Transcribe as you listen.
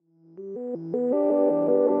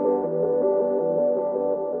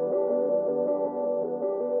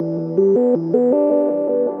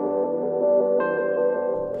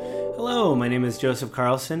Hello, my name is Joseph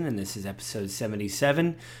Carlson, and this is episode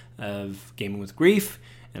 77 of Gaming with Grief,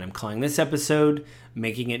 and I'm calling this episode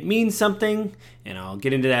Making It Mean Something, and I'll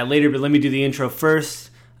get into that later, but let me do the intro first.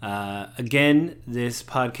 Again, this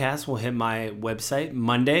podcast will hit my website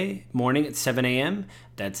Monday morning at 7 a.m.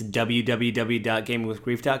 That's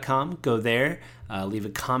www.gamingwithgrief.com. Go there, leave a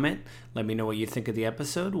comment, let me know what you think of the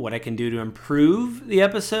episode, what I can do to improve the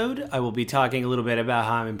episode. I will be talking a little bit about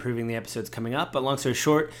how I'm improving the episodes coming up, but long story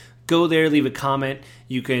short, go there, leave a comment.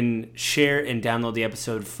 You can share and download the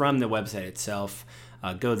episode from the website itself.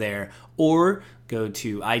 Go there, or go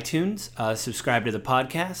to iTunes, subscribe to the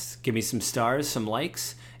podcast, give me some stars, some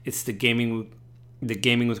likes. It's the Gaming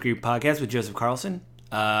with Grief podcast with Joseph Carlson.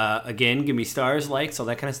 Again, give me stars, likes, all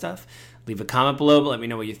that kind of stuff. Leave a comment below, but let me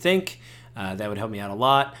know what you think. That would help me out a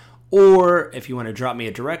lot. Or if you want to drop me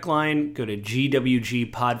a direct line, go to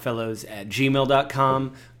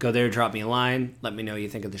gwgpodfellows@gmail.com. Go there, drop me a line. Let me know what you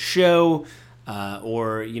think of the show.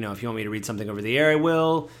 Or, if you want me to read something over the air, I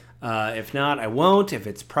will. If not, I won't. If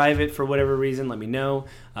it's private for whatever reason, let me know.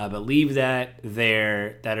 But leave that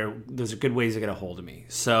there. Those are good ways to get a hold of me.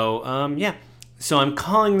 So, So I'm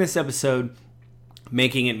calling this episode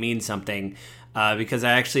Making It Mean Something because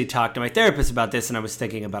I actually talked to my therapist about this and I was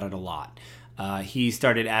thinking about it a lot. He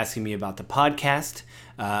started asking me about the podcast.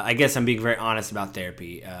 I guess I'm being very honest about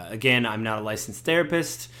therapy. Again, I'm not a licensed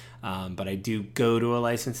therapist, but I do go to a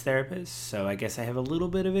licensed therapist. So I guess I have a little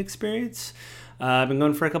bit of experience. I've been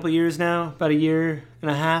going for a couple of years now, about a year and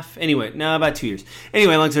a half. About 2 years.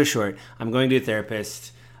 Anyway, long story short, I'm going to a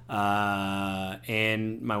therapist,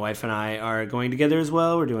 and my wife and I are going together as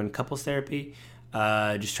well. We're doing couples therapy,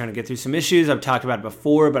 just trying to get through some issues. I've talked about it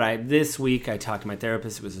before, but this week I talked to my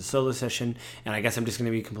therapist. It was a solo session, and I guess I'm just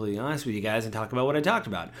going to be completely honest with you guys and talk about what I talked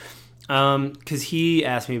about. Because he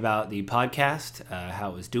asked me about the podcast, how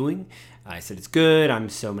it was doing. I said it's good. I'm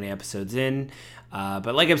so many episodes in.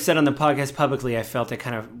 But like I've said on the podcast publicly, I felt I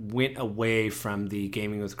kind of went away from the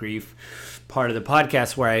Gaming with Grief part of the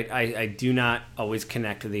podcast where I do not always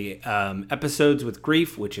connect the episodes with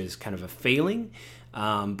grief, which is kind of a failing.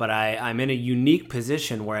 But I'm in a unique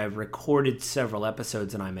position where I've recorded several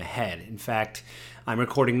episodes and I'm ahead. In fact, I'm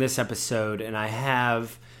recording this episode and I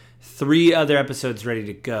have 3 other episodes ready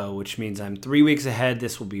to go, which means I'm 3 weeks ahead.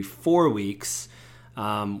 This will be 4 weeks.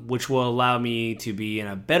 Which will allow me to be in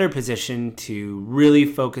a better position to really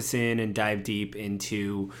focus in and dive deep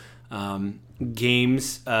into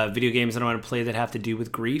games, video games I don't want to play that have to do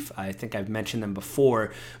with grief. I think I've mentioned them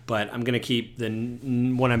before, but I'm going to keep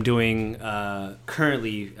what I'm doing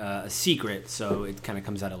currently a secret, so it kind of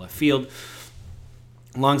comes out of left field.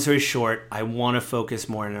 Long story short, I want to focus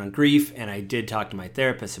more on grief, and I did talk to my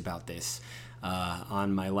therapist about this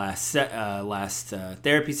on my last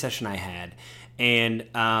therapy session I had. And,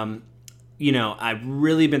 I've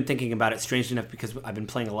really been thinking about it, strangely enough, because I've been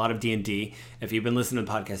playing a lot of D&D. If you've been listening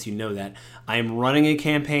to the podcast, you know that. I am running a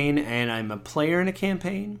campaign, and I'm a player in a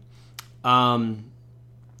campaign.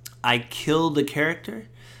 I killed the character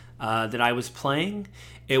that I was playing.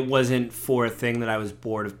 It wasn't for a thing that I was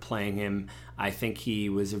bored of playing him. I think he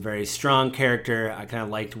was a very strong character. I kind of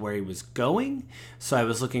liked where he was going, so I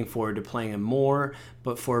was looking forward to playing him more.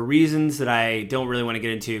 But for reasons that I don't really want to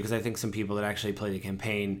get into, because I think some people that actually play the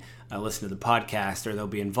campaign listen to the podcast, or they'll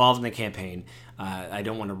be involved in the campaign. I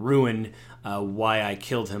don't want to ruin why I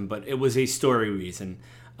killed him, but it was a story reason.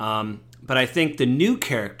 But I think the new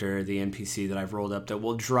character, the NPC that I've rolled up, that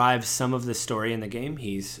will drive some of the story in the game.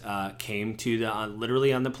 He's came to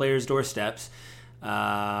literally on the player's doorsteps.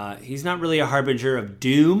 He's not really a harbinger of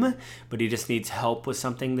doom, but he just needs help with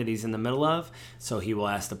something that he's in the middle of, so he will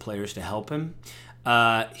ask the players to help him.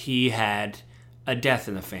 He had a death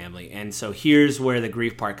in the family, and so here's where the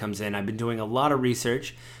grief part comes in. I've been doing a lot of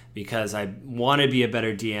research because I want to be a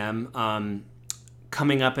better DM.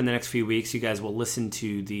 Coming up in the next few weeks, you guys will listen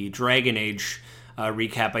to the Dragon Age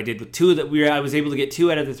recap I did with 2 that I was able to get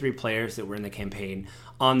 2 out of the 3 players that were in the campaign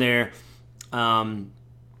on there.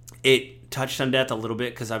 It touched on death a little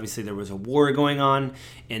bit because obviously there was a war going on.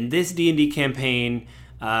 In this D&D campaign,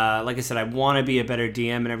 like I said, I want to be a better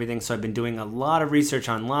DM and everything, so I've been doing a lot of research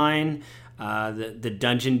online. The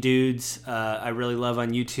Dungeon Dudes I really love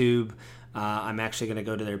on YouTube. I'm actually going to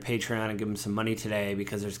go to their Patreon and give them some money today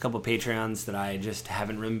because there's a couple Patreons that I just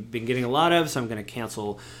haven't really been getting a lot of, so I'm going to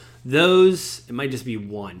cancel those. It might just be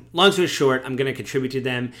one. Long story short, I'm going to contribute to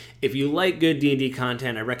them. If you like good D&D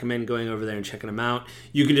content, I recommend going over there and checking them out.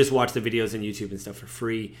 You can just watch the videos on YouTube and stuff for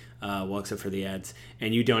free, well, except for the ads,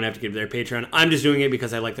 and you don't have to give their Patreon. I'm just doing it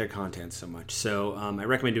because I like their content so much, so I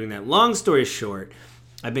recommend doing that. Long story short,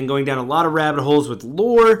 I've been going down a lot of rabbit holes with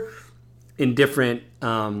lore in different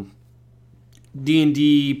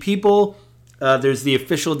D&D people. There's the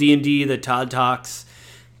official D&D, the Todd Talks,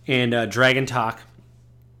 and Dragon Talk,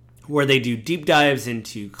 where they do deep dives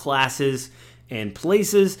into classes and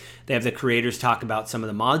places. They have the creators talk about some of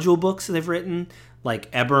the module books they've written, like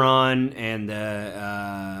Eberron and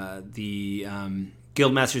the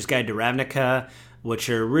Guildmaster's Guide to Ravnica, which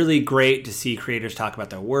are really great to see creators talk about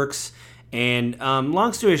their works. And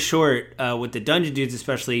long story short, with the Dungeon Dudes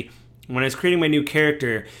especially, when I was creating my new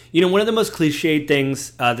character, one of the most cliched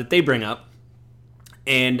things that they bring up,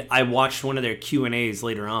 and I watched one of their Q&As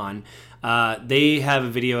later on, they have a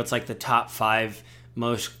video, it's like the top 5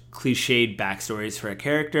 most cliched backstories for a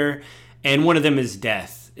character, and one of them is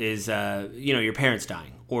death, is your parents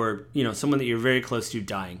dying, or someone that you're very close to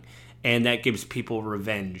dying, and that gives people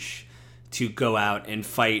revenge to go out and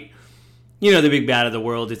fight the big bad of the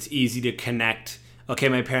world. It's easy to connect. Okay,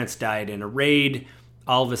 my parents died in a raid.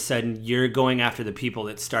 All of a sudden, you're going after the people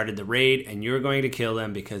that started the raid, and you're going to kill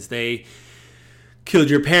them because they killed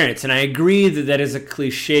your parents. And I agree that that is a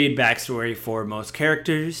cliched backstory for most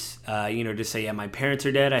characters. To say, yeah, my parents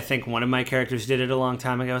are dead. I think one of my characters did it a long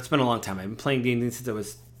time ago. It's been a long time. I've been playing D&D since I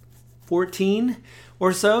was 14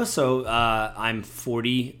 or so. So I'm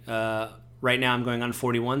 40 right now. I'm going on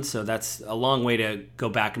 41. So that's a long way to go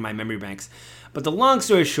back in my memory banks. But the long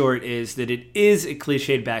story short is that it is a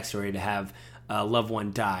cliched backstory to have a loved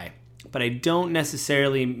one die. But I don't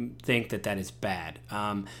necessarily think that that is bad.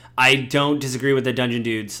 I don't disagree with the Dungeon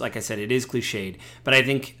Dudes. Like I said, it is cliched. But I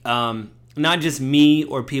think not just me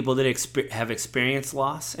or people that have experienced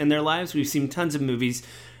loss in their lives. We've seen tons of movies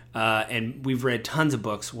and we've read tons of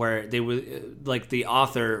books where they would, like the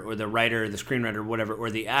author or the writer or the screenwriter or whatever, or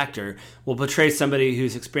the actor will portray somebody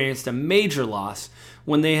who's experienced a major loss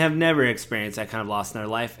when they have never experienced that kind of loss in their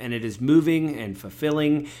life. And it is moving and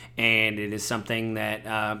fulfilling. And it is something that,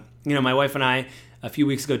 my wife and I a few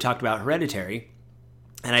weeks ago talked about Hereditary.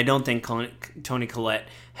 And I don't think Toni Collette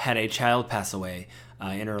had a child pass away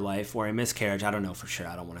in her life, or a miscarriage. I don't know for sure.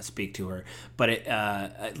 I don't want to speak to her. But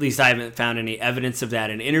at least I haven't found any evidence of that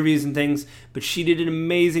in interviews and things. But she did an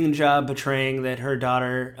amazing job portraying that her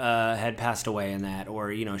daughter had passed away in that,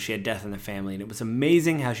 or, she had death in the family. And it was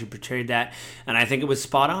amazing how she portrayed that. And I think it was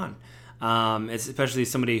spot on. Especially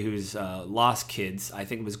somebody who's lost kids. I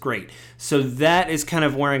think it was great. So that is kind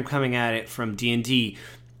of where I'm coming at it from D&D.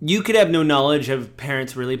 You could have no knowledge of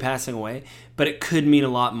parents really passing away, but it could mean a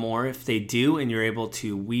lot more if they do, and you're able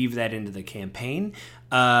to weave that into the campaign.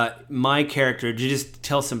 My character, to just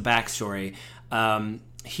tell some backstory,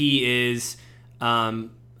 he is a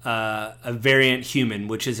variant human,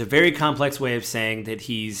 which is a very complex way of saying that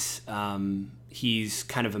he's kind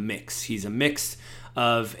of a mix. He's a mix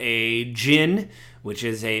of a djinn, which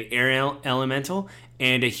is an air elemental,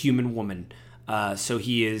 and a human woman. So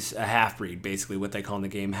he is a half-breed, basically, what they call in the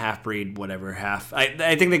game, half-breed, whatever, half.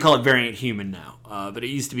 I think they call it variant human now, but it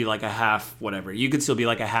used to be like a half whatever. You could still be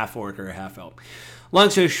like a half-orc or a half-elf. Long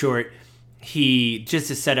story short, just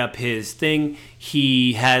to set up his thing,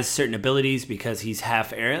 he has certain abilities because he's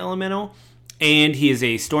half-air elemental, and he is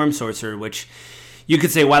a storm sorcerer, which you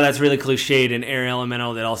could say, wow, that's really cliched, an air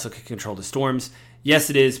elemental that also can control the storms.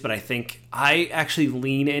 Yes, it is, but I think I actually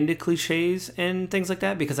lean into cliches and things like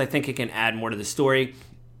that because I think it can add more to the story.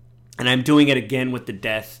 And I'm doing it again with the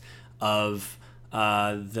death of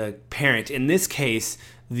the parent. In this case,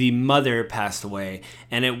 the mother passed away,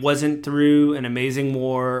 and it wasn't through an amazing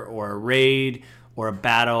war or a raid or a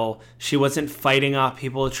battle. She wasn't fighting off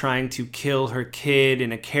people trying to kill her kid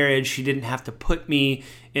in a carriage. She didn't have to put me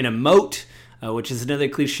in a moat, which is another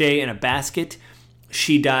cliche, in a basket.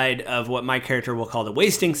 She died of what my character will call the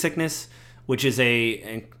wasting sickness, which is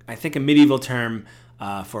I think a medieval term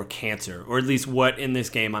for cancer, or at least what in this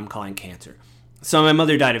game I'm calling cancer. So my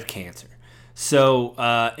mother died of cancer. So,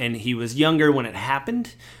 and he was younger when it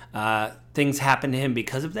happened. Things happened to him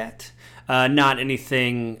because of that. Not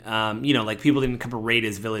anything, like people didn't come to raid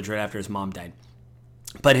his village right after his mom died.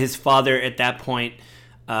 But his father at that point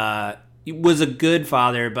was a good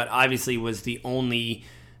father, but obviously was the only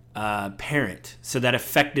parent, so that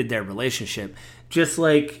affected their relationship. Just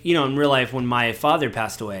like, in real life, when my father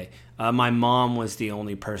passed away, my mom was the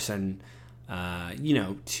only person, she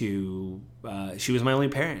was my only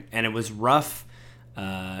parent, and it was rough,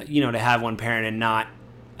 to have one parent and not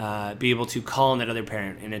be able to call on that other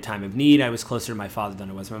parent in a time of need. I was closer to my father than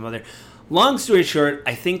I was my mother. Long story short,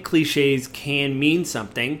 I think cliches can mean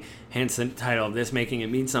something, hence the title of this, making it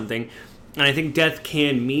mean something. And I think death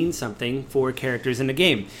can mean something for characters in the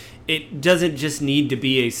game. It doesn't just need to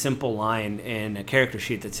be a simple line in a character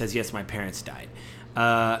sheet that says, yes, my parents died.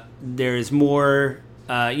 There is more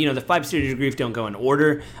The 5 stages of grief don't go in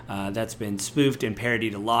order. That's been spoofed and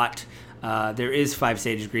parodied a lot. There is 5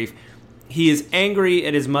 stages of grief. He is angry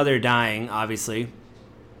at his mother dying, obviously.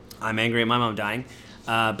 I'm angry at my mom dying.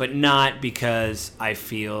 But not because I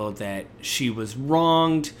feel that she was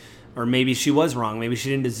wronged, or maybe she was wrong. Maybe she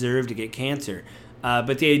didn't deserve to get cancer.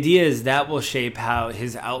 But the idea is that will shape how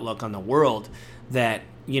his outlook on the world, that,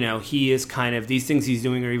 he is kind of, these things he's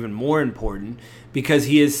doing are even more important because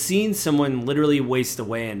he has seen someone literally waste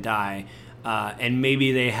away and die, and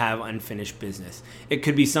maybe they have unfinished business. It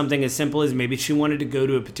could be something as simple as maybe she wanted to go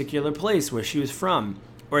to a particular place where she was from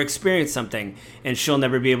or experience something, and she'll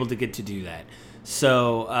never be able to get to do that.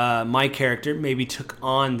 So my character maybe took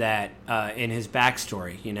on that in his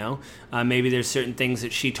backstory, Maybe there's certain things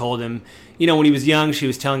that she told him. When he was young, she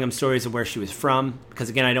was telling him stories of where she was from. Because,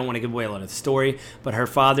 again, I don't want to give away a lot of the story. But her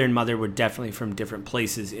father and mother were definitely from different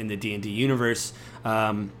places in the D&D universe.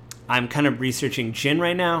 I'm kind of researching Jinn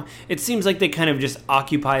right now. It seems like they kind of just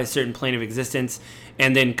occupy a certain plane of existence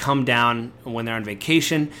and then come down when they're on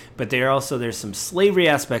vacation. But there's some slavery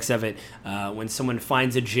aspects of it. When someone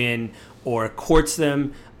finds a Jinn or courts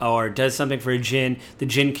them or does something for a Jinn, the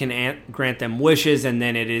Jinn can grant them wishes, and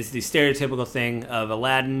then it is the stereotypical thing of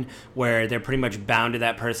Aladdin where they're pretty much bound to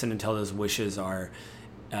that person until those wishes are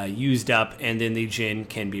used up, and then the Jinn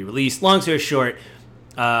can be released. Long story short,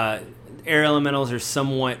 air elementals are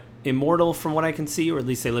somewhat immortal from what I can see, or at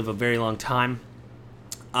least they live a very long time.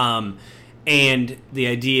 And the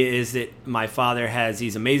idea is that my father has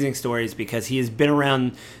these amazing stories because he has been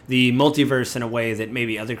around the multiverse in a way that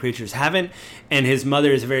maybe other creatures haven't. And his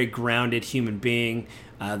mother is a very grounded human being.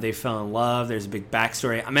 They fell in love. There's a big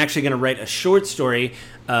backstory. I'm actually going to write a short story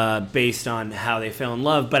based on how they fell in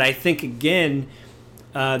love. But I think, again,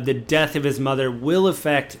 the death of his mother will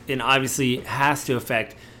affect, and obviously has to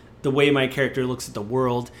affect, the way my character looks at the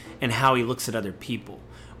world and how he looks at other people.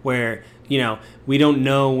 Where, we don't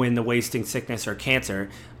know when the wasting sickness or cancer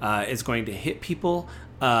is going to hit people.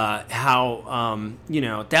 That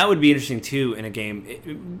would be interesting too in a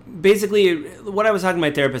game. Basically, what I was talking to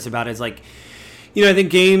my therapist about is like, I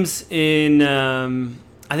think games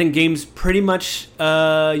pretty much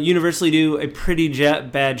universally do a pretty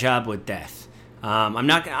bad job with death.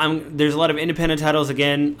 There's a lot of independent titles.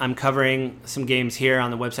 Again, I'm covering some games here on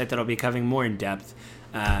the website that I'll be covering more in depth,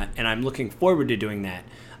 and I'm looking forward to doing that.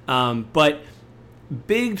 But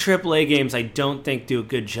big AAA games, I don't think do a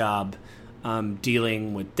good job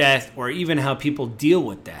dealing with death, or even how people deal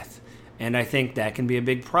with death. And I think that can be a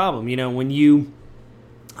big problem. When you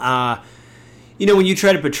try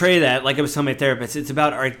to portray that, like I was telling my therapist, it's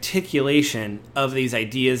about articulation of these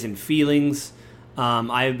ideas and feelings.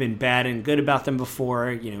 I have been bad and good about them before.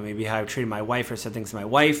 Maybe how I've treated my wife or said things to my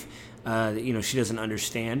wife she doesn't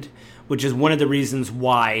understand, which is one of the reasons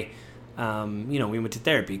why we went to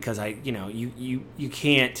therapy, because you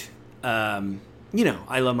can't,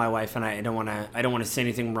 I love my wife and I don't want to say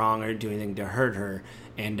anything wrong or do anything to hurt her.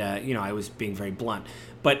 And, I was being very blunt,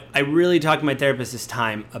 but I really talked to my therapist this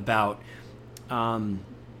time about,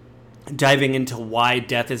 diving into why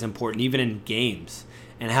death is important, even in games,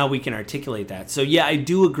 and how we can articulate that. So yeah, I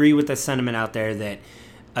do agree with the sentiment out there that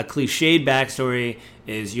a cliched backstory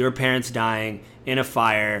is your parents dying in a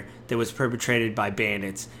fire that was perpetrated by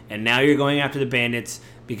bandits, and now you're going after the bandits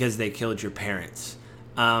because they killed your parents.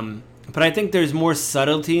 But I think there's more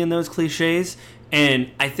subtlety in those cliches,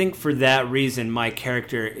 and I think for that reason, my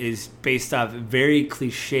character is based off very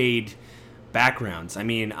cliched backgrounds. I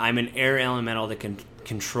mean, I'm an air elemental that can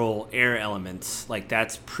control air elements. Like,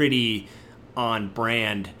 that's pretty on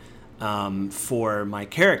brand for my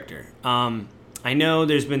character. I know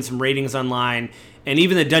there's been some ratings online, and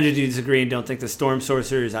even the Dungeon Dudes agree and don't think the Storm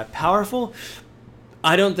Sorcerer is that powerful.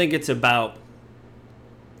 I don't think it's about,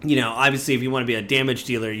 obviously if you want to be a damage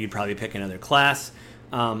dealer, you'd probably pick another class.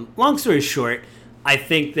 Long story short, I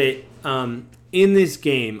think that in this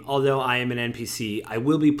game, although I am an NPC, I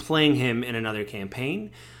will be playing him in another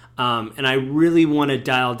campaign. And I really want to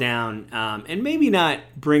dial down and maybe not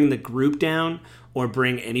bring the group down or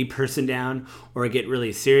bring any person down or get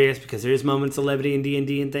really serious, because there's moments of levity in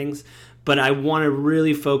D&D and things. But I want to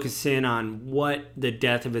really focus in on what the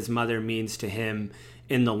death of his mother means to him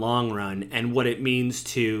in the long run, and what it means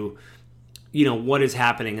to, what is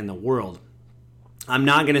happening in the world. I'm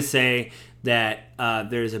not going to say that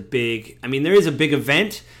there is a big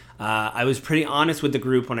event. I was pretty honest with the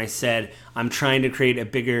group when I said I'm trying to create a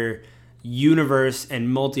bigger universe and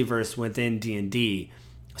multiverse within D&D.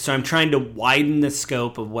 So I'm trying to widen the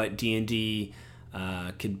scope of what D&D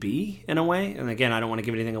could be in a way. And again, I don't want to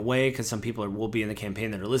give anything away because some people will be in the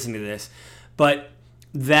campaign that are listening to this. But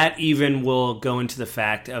that even will go into the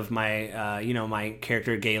fact of my, my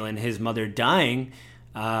character Galen, his mother dying.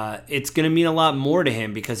 It's going to mean a lot more to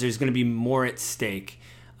him because there's going to be more at stake.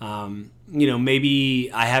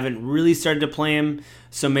 Maybe I haven't really started to play him,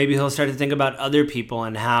 so maybe he'll start to think about other people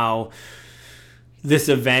and how this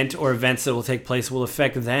event or events that will take place will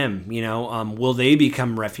affect them. Will they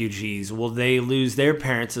become refugees? Will they lose their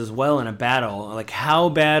parents as well in a battle? Like, how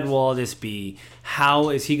bad will all this be? How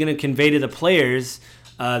is he going to convey to the players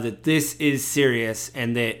that this is serious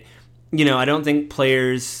and that, I don't think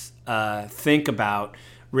players think about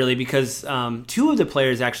really, because two of the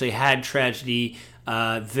players actually had tragedy.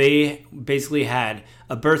 They basically had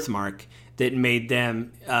a birthmark that made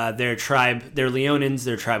them, their tribe, they're Leonins,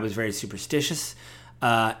 their tribe was very superstitious.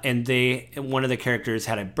 And one of the characters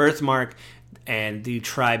had a birthmark, and the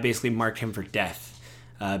tribe basically marked him for death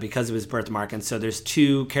because of his birthmark. And so there's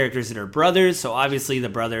two characters that are brothers. So obviously they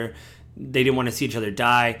didn't want to see each other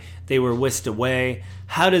die. They were whisked away.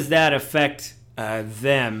 How does that affect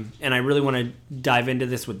them? And I really want to dive into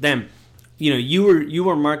this with them. You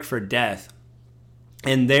were marked for death,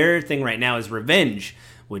 and their thing right now is revenge,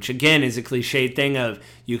 which again is a cliched thing of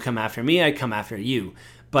you come after me, I come after you.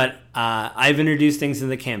 But I've introduced things in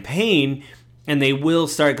the campaign, and they will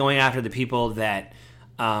start going after the people that,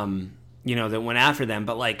 that went after them.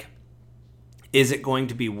 But, is it going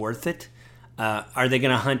to be worth it? Are they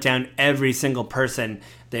going to hunt down every single person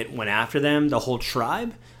that went after them, the whole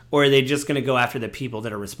tribe? Or are they just going to go after the people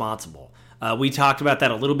that are responsible? We talked about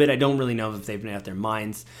that a little bit. I don't really know if they've been out their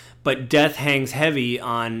minds. But death hangs heavy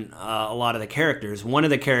on a lot of the characters. One of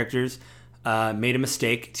the characters made a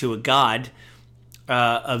mistake to a god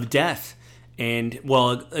of death, and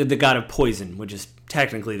the god of poison, which is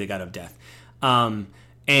technically the god of death.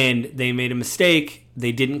 And they made a mistake.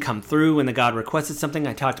 They didn't come through when the god requested something.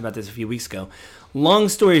 I talked about this a few weeks ago. Long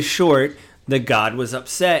story short, the god was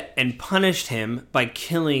upset and punished him by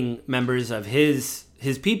killing members of his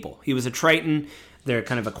people. He was a Triton. They're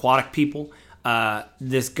kind of aquatic people.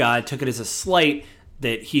 This god took it as a slight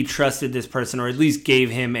that he trusted this person, or at least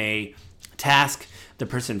gave him a task. The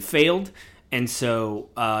person failed. And so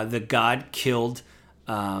the god killed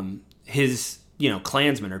his,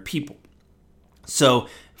 clansmen or people. So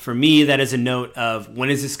for me, that is a note of, when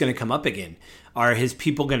is this going to come up again? Are his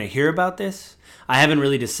people going to hear about this? I haven't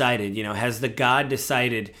really decided. Has the god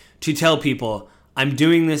decided to tell people, I'm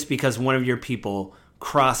doing this because one of your people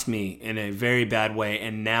crossed me in a very bad way,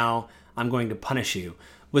 and now I'm going to punish you?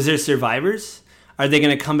 Was there survivors? Are they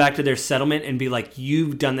going to come back to their settlement and be like,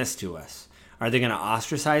 you've done this to us? Are they going to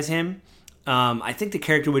ostracize him? I think the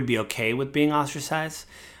character would be okay with being ostracized.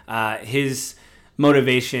 His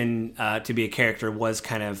motivation to be a character was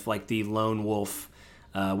kind of like the lone wolf,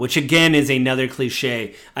 which again is another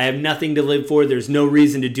cliche. I have nothing to live for. There's no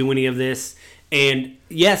reason to do any of this. And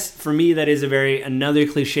yes, for me, that is another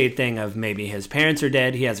cliche thing of maybe his parents are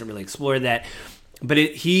dead. He hasn't really explored that. But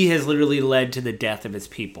he has literally led to the death of his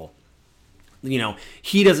people.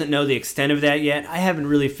 He doesn't know the extent of that yet. I haven't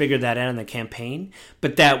really figured that out in the campaign,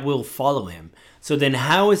 but that will follow him. So then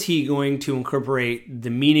how is he going to incorporate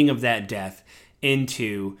the meaning of that death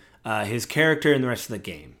into his character and the rest of the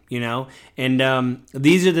game? And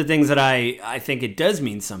these are the things that I think it does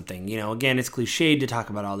mean something. Again, it's cliched to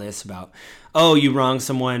talk about all this about, you wrong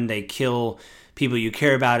someone, they kill people you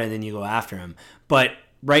care about, and then you go after them. But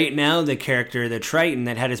right now, the character, the Triton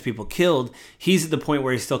that had his people killed, he's at the point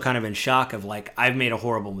where he's still kind of in shock of I've made a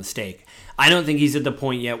horrible mistake. I don't think he's at the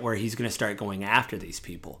point yet where he's going to start going after these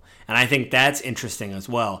people. And I think that's interesting as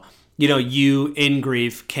well. You in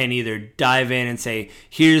grief can either dive in and say,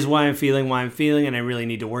 here's why I'm feeling, and I really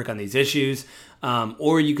need to work on these issues.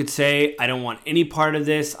 Or you could say, I don't want any part of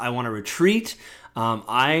this. I want to retreat.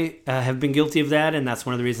 I have been guilty of that, and that's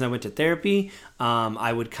one of the reasons I went to therapy.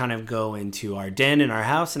 I would kind of go into our den in our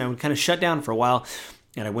house, and I would kind of shut down for a while,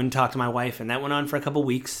 and I wouldn't talk to my wife, and that went on for a couple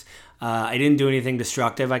weeks. I didn't do anything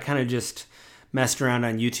destructive. I kind of just messed around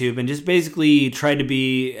on YouTube and just basically tried to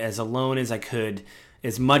be as alone as I could,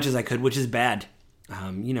 as much as I could, which is bad.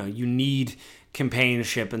 You need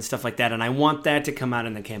companionship and stuff like that, and I want that to come out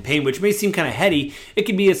in the campaign, which may seem kind of heady. It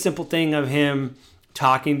could be a simple thing of him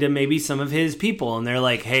talking to maybe some of his people, and they're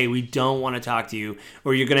like, hey, we don't want to talk to you,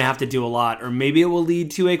 or you're going to have to do a lot. Or maybe it will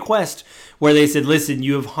lead to a quest where they said, listen,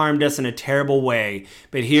 you have harmed us in a terrible way,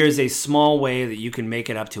 but here's a small way that you can make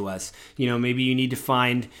it up to us. Maybe you need to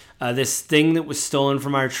find this thing that was stolen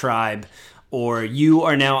from our tribe, or you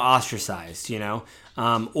are now ostracized,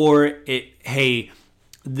 hey,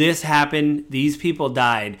 this happened, these people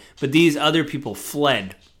died, but these other people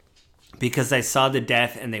fled because I saw the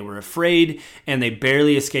death and they were afraid and they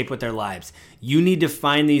barely escaped with their lives. You need to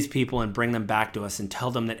find these people and bring them back to us and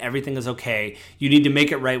tell them that everything is okay. You need to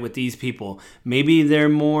make it right with these people. Maybe they're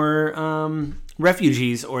more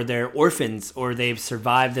refugees, or they're orphans, or they've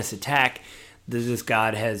survived this attack that this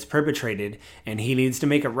god has perpetrated, and he needs to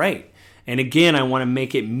make it right. And again, I want to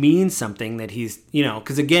make it mean something that he's,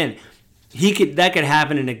 because again, that could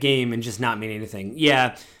happen in a game and just not mean anything.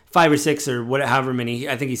 Yeah, 5 or 6 or however many.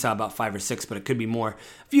 I think he saw about 5 or 6, but it could be more.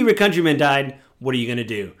 A few of your countrymen died. What are you going to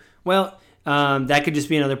do? Well, that could just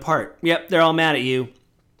be another part. Yep, they're all mad at you.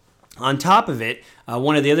 On top of it,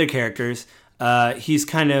 one of the other characters, he's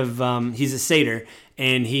a satyr,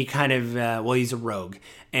 and he he's a rogue.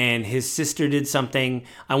 And his sister did something.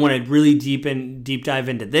 I want to really deep dive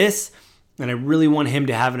into this, and I really want him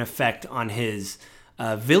to have an effect on his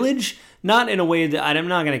village. Not in a way that I'm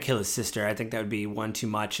not going to kill his sister. I think that would be one too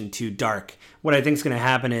much and too dark. What I think is going to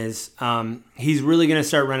happen is he's really going to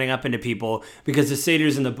start running up into people, because the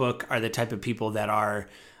satyrs in the book are the type of people that are,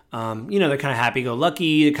 they're kind of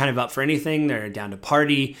happy-go-lucky, they're kind of up for anything, they're down to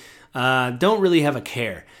party, don't really have a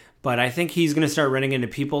care. But I think he's going to start running into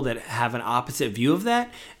people that have an opposite view of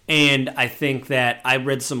that. And I think that I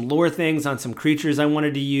read some lore things on some creatures I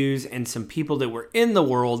wanted to use and some people that were in the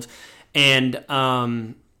world. And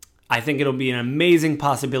I think it'll be an amazing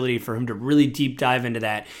possibility for him to really deep dive into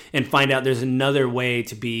that and find out there's another way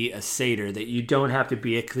to be a satyr, that you don't have to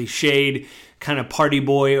be a cliched kind of party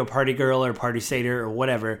boy or party girl or party satyr or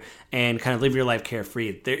whatever and kind of live your life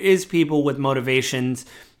carefree. There is people with motivations.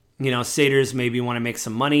 Satyrs maybe want to make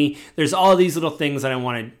some money. There's all these little things that I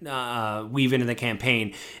want to weave into the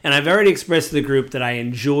campaign. And I've already expressed to the group that I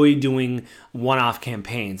enjoy doing one-off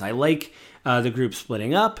campaigns. I like the group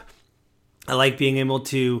splitting up. I like being able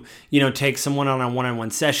to, take someone on a one-on-one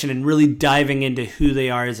session and really diving into who they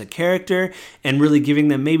are as a character and really giving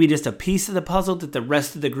them maybe just a piece of the puzzle that the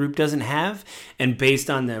rest of the group doesn't have. And based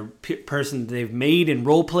on the person they've made and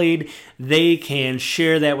role-played, they can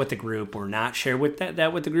share that with the group or not share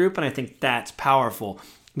that with the group. And I think that's powerful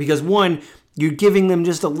because, one, you're giving them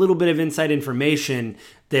just a little bit of inside information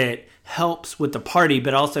that helps with the party,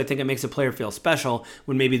 but also I think it makes a player feel special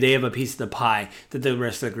when maybe they have a piece of the pie that the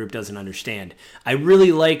rest of the group doesn't understand. I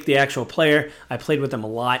really like the actual player. I played with them a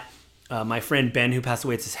lot. My friend Ben, who passed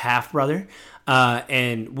away, it's his half-brother.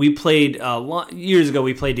 And we played years ago.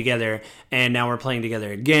 We played together, and now we're playing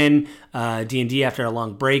together again, D&D after a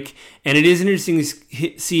long break. And it is interesting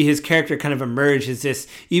to see his character kind of emerge as this.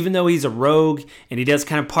 Even though he's a rogue and he does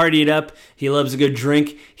kind of party it up, he loves a good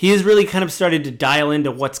drink. He has really kind of started to dial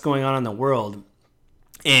into what's going on in the world,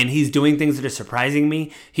 and he's doing things that are surprising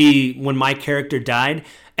me. When my character died,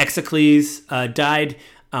 Exocles died.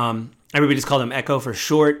 Everybody just called him Echo for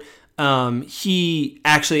short. He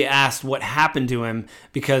actually asked what happened to him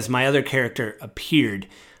because my other character appeared.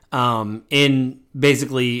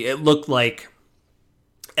 Basically, it looked like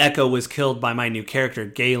Echo was killed by my new character,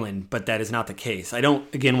 Galen, but that is not the case. I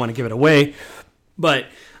don't, again, want to give it away, but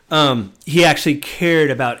he actually cared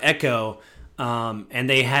about Echo, and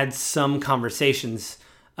they had some conversations,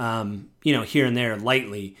 here and there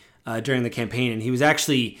lightly during the campaign, and he was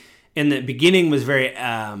actually... in the beginning was very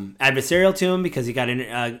adversarial to him because he got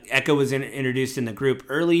Echo was introduced in the group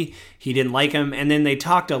early. He didn't like him, and then they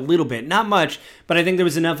talked a little bit, not much, but I think there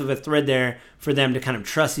was enough of a thread there for them to kind of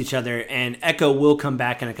trust each other. And Echo will come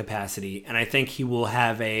back in a capacity, and I think he will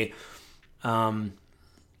have a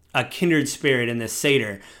kindred spirit in this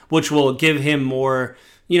satyr, which will give him more.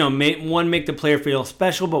 Make the player feel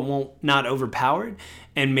special, but not overpowered,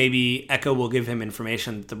 and maybe Echo will give him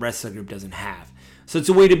information that the rest of the group doesn't have. So it's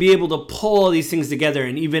a way to be able to pull all these things together,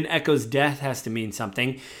 and even Echo's death has to mean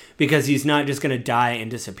something because he's not just going to die and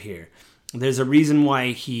disappear. There's a reason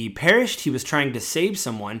why he perished. He was trying to save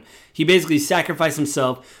someone. He basically sacrificed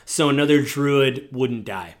himself so another druid wouldn't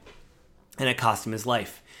die, and it cost him his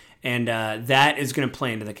life. And that is going to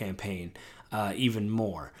play into the campaign even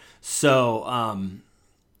more. So,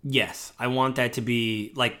 yes, I want that to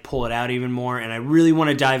be pull it out even more, and I really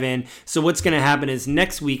want to dive in. So what's going to happen is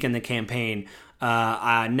next week in the campaign,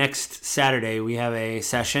 next Saturday, we have a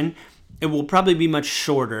session. It will probably be much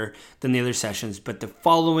shorter than the other sessions, but the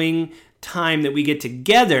following time that we get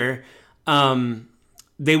together,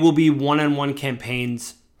 they will be one-on-one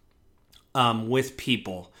campaigns with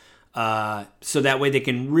people. So that way they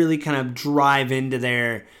can really kind of drive into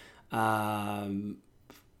their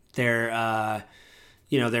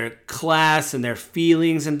class and their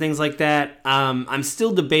feelings and things like that. I'm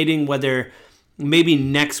still debating whether maybe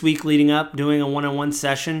next week leading up doing a one-on-one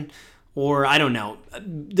session, or I don't know.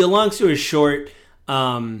 The long story short,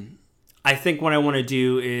 I think what I want to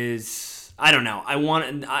do is I don't know.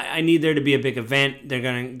 I need there to be a big event. They're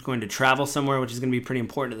going to travel somewhere, which is going to be pretty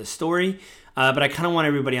important to the story. But I kind of want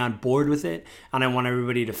everybody on board with it, and I want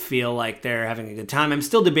everybody to feel like they're having a good time. I'm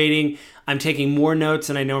still debating. I'm taking more notes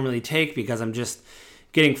than I normally take because I'm just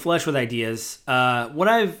getting flush with ideas. I'll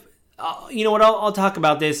talk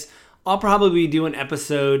about this. I'll probably do an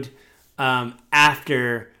episode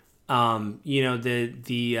after,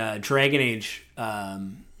 the Dragon Age.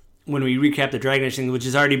 When we recap the Dragon Age thing, which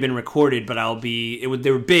has already been recorded, but they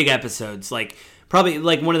were big episodes, probably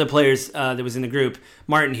like one of the players that was in the group,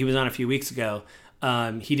 Martin, he was on a few weeks ago.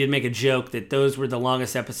 He did make a joke that those were the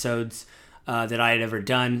longest episodes that I had ever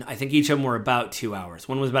done. I think each of them were about 2 hours.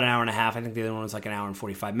 One was about an hour and a half. I think the other one was like an hour and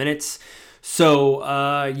 45 minutes. So,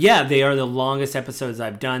 they are the longest episodes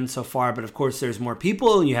I've done so far. But of course, there's more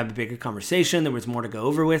people and you have a bigger conversation. There was more to go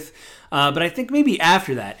over with. But I think maybe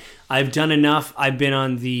after that, I've done enough. I've been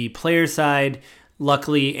on the player side,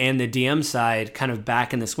 luckily, and the DM side, kind of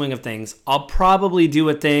back in the swing of things. I'll probably do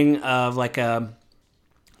a thing of what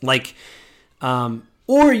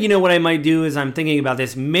I might do is I'm thinking about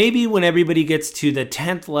this. Maybe when everybody gets to the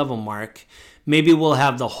 10th level mark, maybe we'll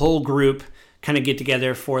have the whole group kind of get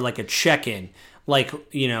together for like a check-in. Maybe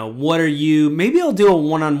I'll do a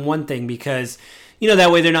one-on-one thing because,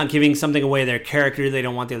 that way they're not giving something away their character they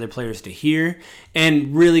don't want the other players to hear,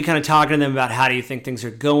 and really kind of talking to them about how do you think things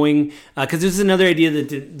are going. Because this is another idea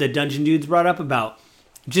that the Dungeon Dudes brought up about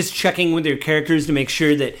just checking with their characters to make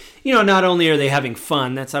sure that, not only are they having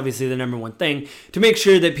fun, that's obviously the number one thing, to make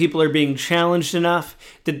sure that people are being challenged enough,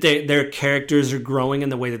 that their characters are growing in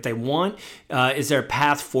the way that they want. Is there a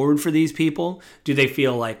path forward for these people? Do they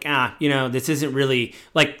feel like, this isn't really,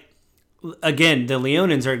 again, the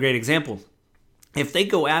Leonins are a great example. If they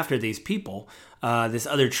go after these people, this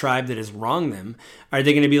other tribe that has wronged them, are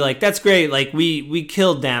they going to be like, that's great, we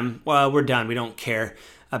killed them, well, we're done, we don't care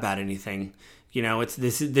about anything.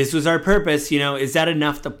 This was our purpose. Is that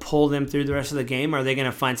enough to pull them through the rest of the game? Or are they going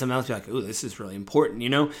to find something else? Be like, ooh, this is really important.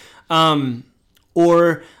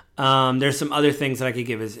 Or there's some other things that I could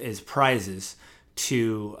give as prizes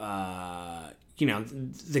to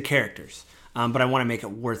the characters. But I want to make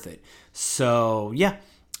it worth it. So yeah.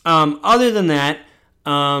 Other than that,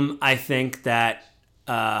 I think that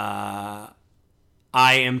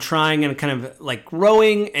I am trying and kind of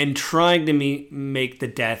growing and trying to make the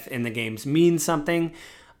death in the games mean something.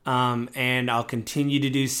 And I'll continue to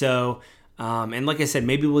do so. And like I said,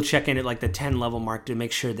 maybe we'll check in at the 10 level mark to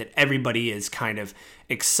make sure that everybody is kind of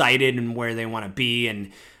excited and where they want to be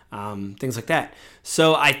and things like that.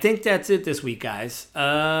 So I think that's it this week, guys.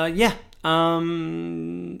 Be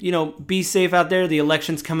safe out there. The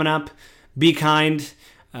election's coming up. Be kind.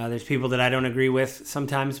 There's people that I don't agree with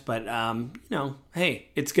sometimes, but, hey,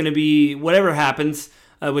 it's going to be whatever happens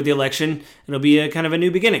with the election. It'll be a kind of a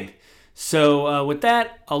new beginning. So with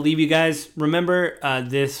that, I'll leave you guys. Remember,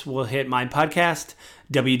 this will hit my podcast,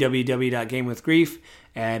 www.gamewithgrief,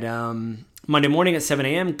 at Monday morning at 7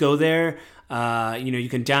 a.m. Go there. You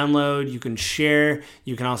can download, you can share.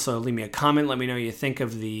 You can also leave me a comment. Let me know what you think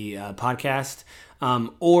of the podcast.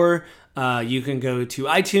 Or you can go to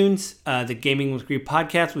iTunes, the Gaming with Grief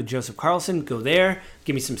podcast with Joseph Carlson. Go there,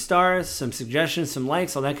 give me some stars, some suggestions, some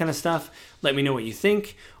likes, all that kind of stuff. Let me know what you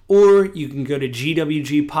think. Or you can go to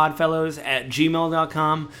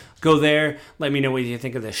gwgpodfellows@gmail.com. Go there, let me know what you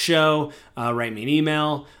think of the show. Write me an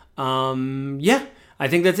email. I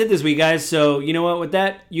think that's it this week, guys. So you know what? With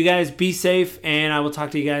that, you guys be safe, and I will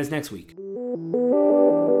talk to you guys next week.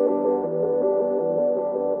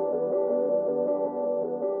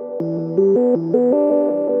 Thank you.